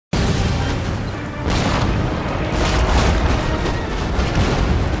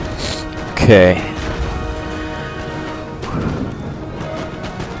Okay.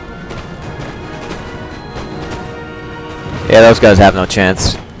 Yeah, those guys have no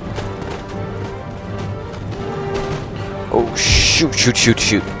chance. Oh, shoot, shoot, shoot,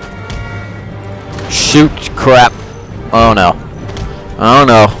 shoot. Shoot, crap. Oh no. Oh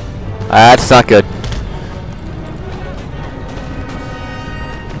no. That's not good.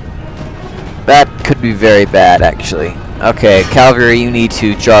 That could be very bad, actually. Okay, cavalry, you need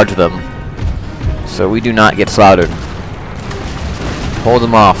to charge them, so we do not get slaughtered. Hold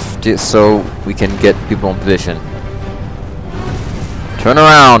them off, just so we can get people in position. Turn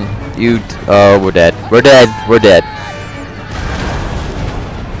around, you. Oh, we're dead. We're dead. We're dead.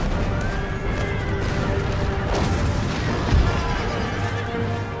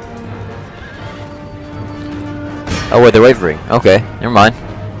 Oh wait, they're wavering. Okay, never mind.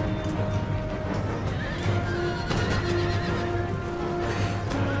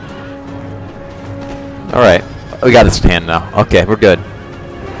 Alright, we got this in hand now. Okay, we're good.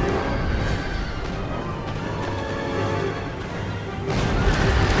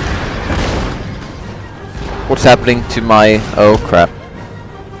 What's happening to my... Oh, crap.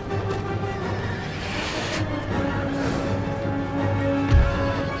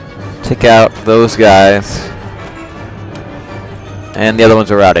 Take out those guys. And the other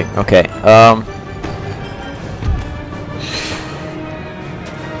ones are routing. Okay,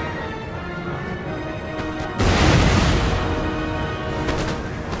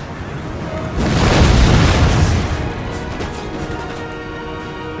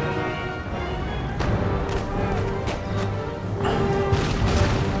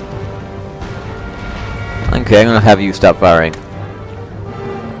 okay, I'm gonna have you stop firing.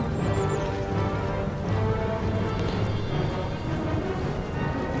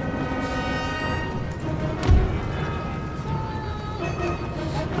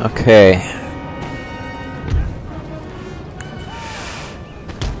 Okay.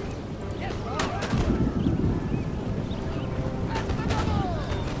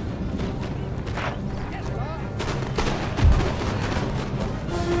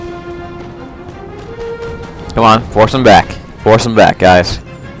 Come on, force them back. Force them back, guys.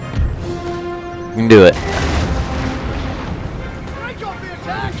 You can do it.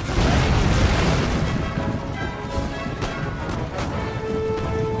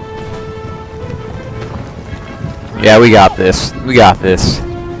 Yeah, we got this. We got this.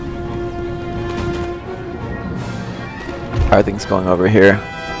 How are things going over here?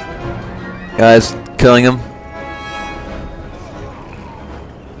 Guys, killing him.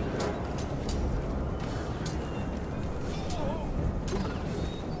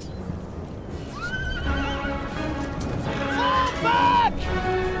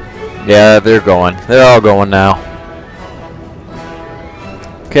 Yeah, they're going. They're all going now.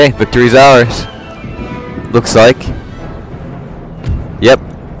 Okay, victory's ours. Looks like. Yep.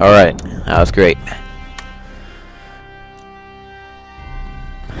 Alright. That was great.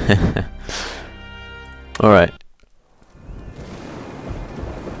 Alright.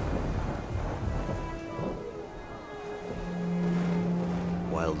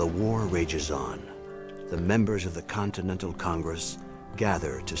 While the war rages on, the members of the Continental Congress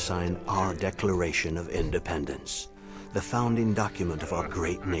gather to sign our Declaration of Independence, the founding document of our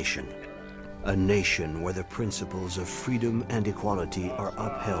great nation. A nation where the principles of freedom and equality are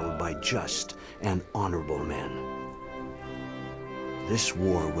upheld by just and honorable men. This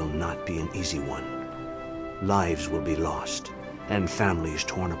war will not be an easy one. Lives will be lost and families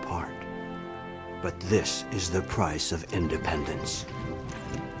torn apart. But this is the price of independence.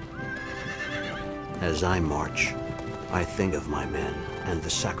 As I march, I think of my men and the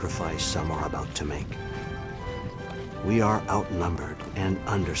sacrifice some are about to make. We are outnumbered and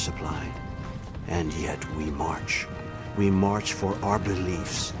undersupplied. And yet we march. We march for our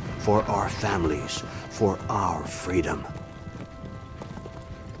beliefs, for our families, for our freedom.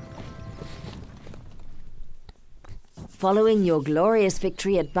 Following your glorious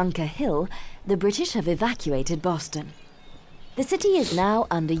victory at Bunker Hill, the British have evacuated Boston. The city is now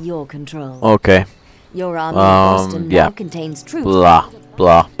under your control. Okay. Your army in Boston yeah. now contains troops. Blah,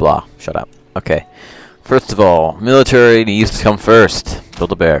 blah, blah. Shut up. Okay. First of all, military needs to come first.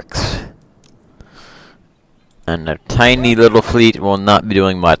 Build a barracks. And a tiny little fleet will not be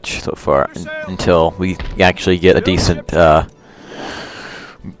doing much so far until we actually get a decent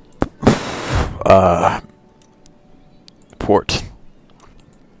port.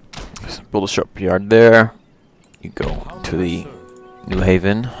 So build a shipyard there. You go to the New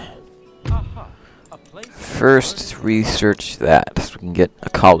Haven. First, research that so we can get a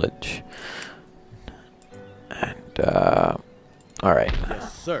college. And all right.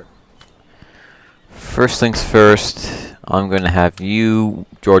 Yes, sir. First things first, I'm going to have you,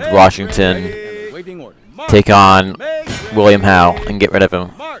 George Washington, take on William Howe and get rid of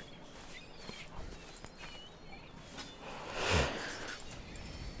him.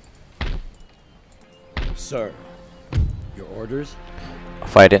 Sir, your orders? I'll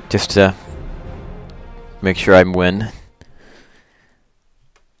fight it just to make sure I win.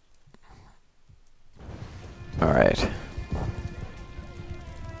 Alright.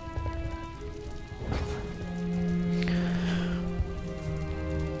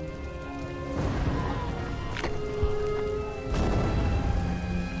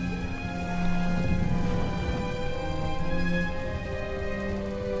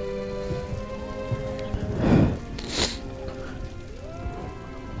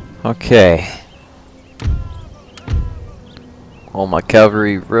 Okay. All my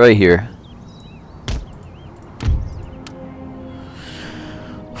cavalry right here.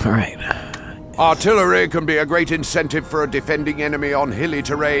 Alright. Artillery can be a great incentive for a defending enemy on hilly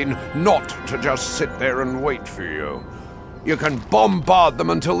terrain, not to just sit there and wait for you. You can bombard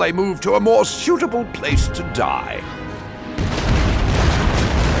them until they move to a more suitable place to die.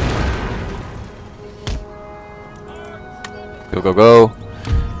 Go, go, go.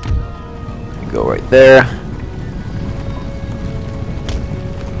 Go right there.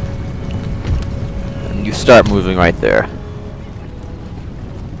 And you start moving right there.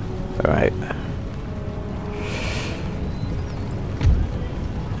 Alright.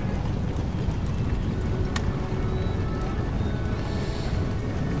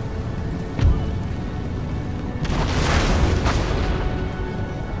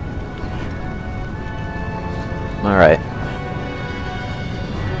 Alright.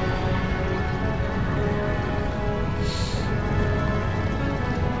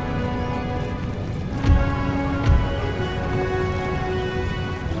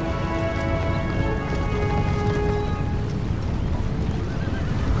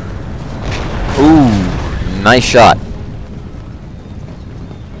 Ooh, nice shot.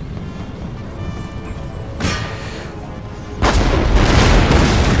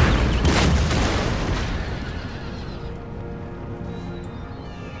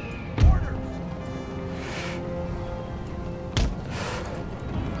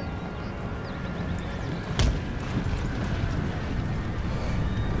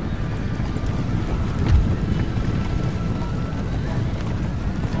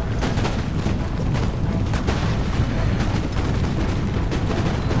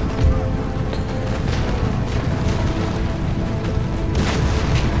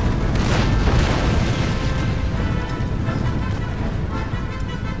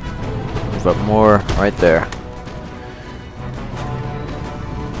 Move up more, right there.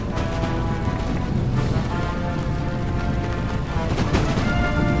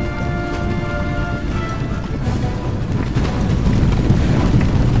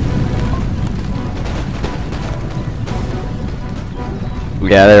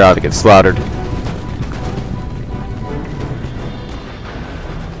 Yeah, they're about to get slaughtered.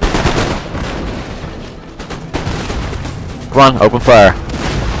 Come on, open fire.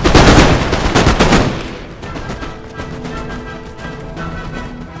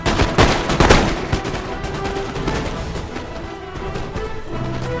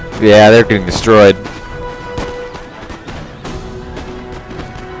 Yeah, they're getting destroyed.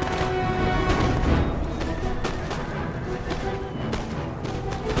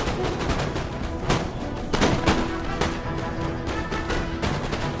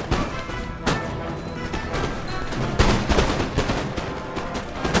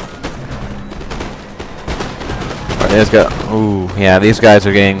 Alright, ooh, yeah, these guys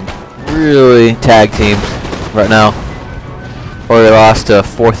are getting really tag teamed right now. Or they lost a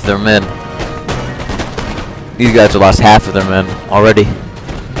fourth of their men. These guys have lost half of their men already.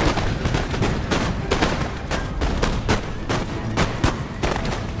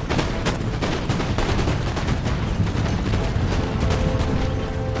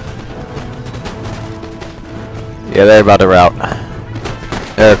 Yeah, they're about to rout.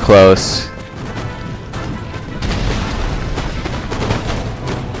 They're close.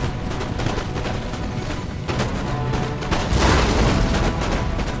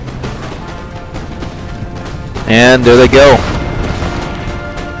 And there they go.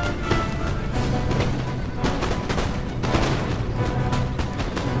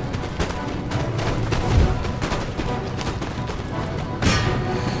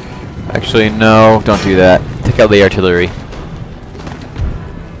 Actually, no, don't do that. Take out the artillery.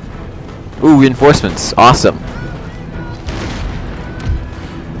 Ooh, reinforcements. Awesome.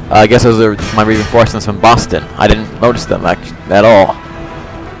 I guess those are my reinforcements from Boston. I didn't notice them at all.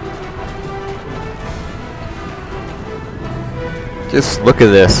 Just look at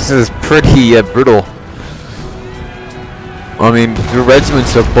this. This is pretty brutal. I mean, the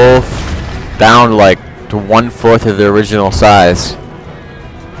regiments are both down like to 1/4 of their original size.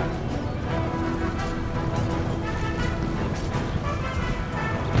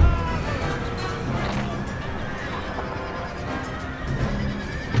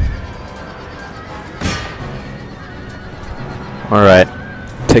 Alright.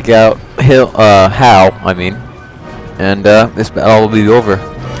 Take out Hal, I mean. And this battle will be over.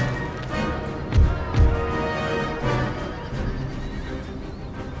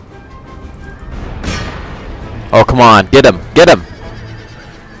 Oh, come on. Get him. Get him.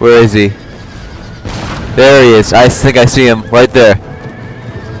 Where is he? There he is. I think I see him right there.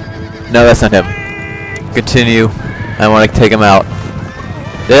 No, that's not him. Continue. I want to take him out.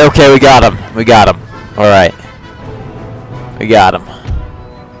 There, okay, we got him. We got him. Alright. We got him.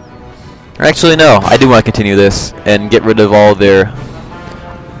 Actually, no. I do want to continue this and get rid of all their...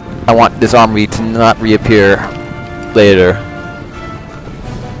 I want this army to not reappear later.